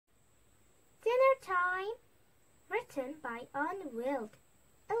Dinnertime, written by Ann Weld,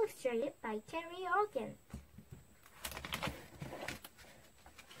 illustrated by Terry Organ.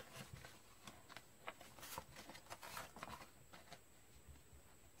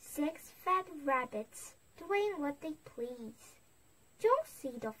 Six fat rabbits doing what they please. Don't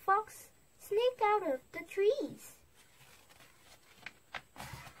see the fox sneak out of the trees.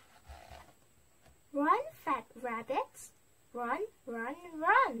 Run, fat rabbits, run, run,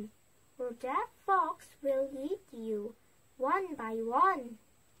 run, or that fox will eat you one by one.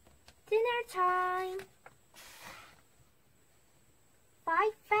 Dinner time! 5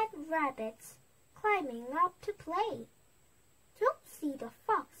 fat rabbits climbing up to play. Don't see the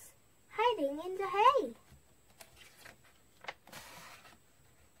fox hiding in the hay.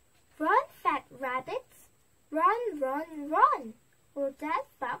 Run, fat rabbits, run, run, run, or that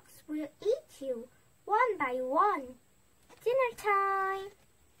fox will eat you one by one. Dinner time!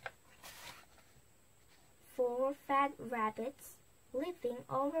 4 fat rabbits leaping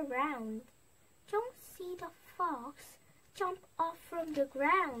all around. Don't see the fox jump off from the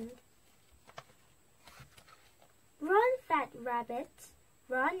ground. Run, fat rabbits,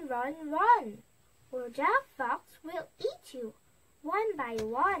 run, run, run, or that fox will eat you one by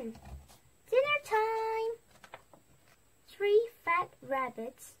one. Dinner time! 3 fat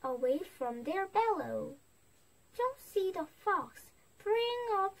rabbits away from their bellow. Don't see the fox spring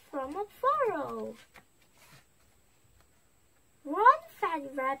up from a furrow. Run, fat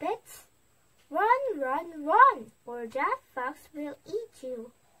rabbits, run, run, run, or that fox will eat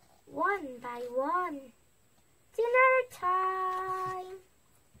you one by one. Dinner time!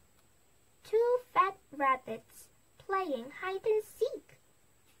 2 fat rabbits playing hide and seek.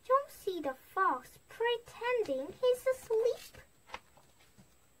 Don't see the fox pretending he's asleep.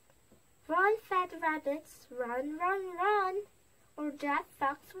 Run, fat rabbits, run, run, run, or that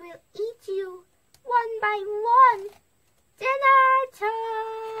fox will eat you one by one. Dinner time!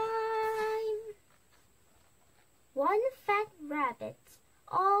 1 fat rabbit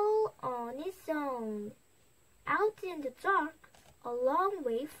all on its own, out in the dark, a long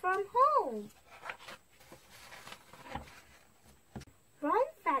way from home. Run,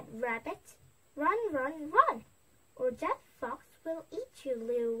 fat rabbit, run, run, run, or that fox will eat you,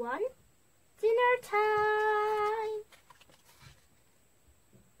 little one. Dinner time!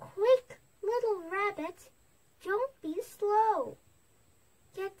 Quick, little rabbit, don't be slow.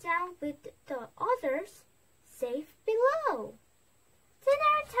 Get down with the others, safe below.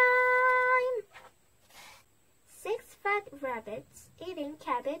 Dinner time! 6 fat rabbits eating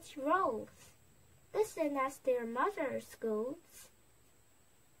cabbage rolls. Listen as their mother scolds.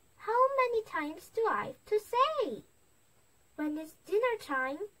 How many times do I have to say? When it's dinner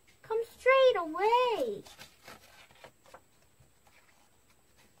time, come straight away.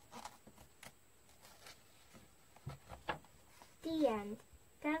 The end.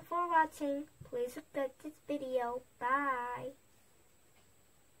 Thanks for watching. Please subscribe this video. Bye.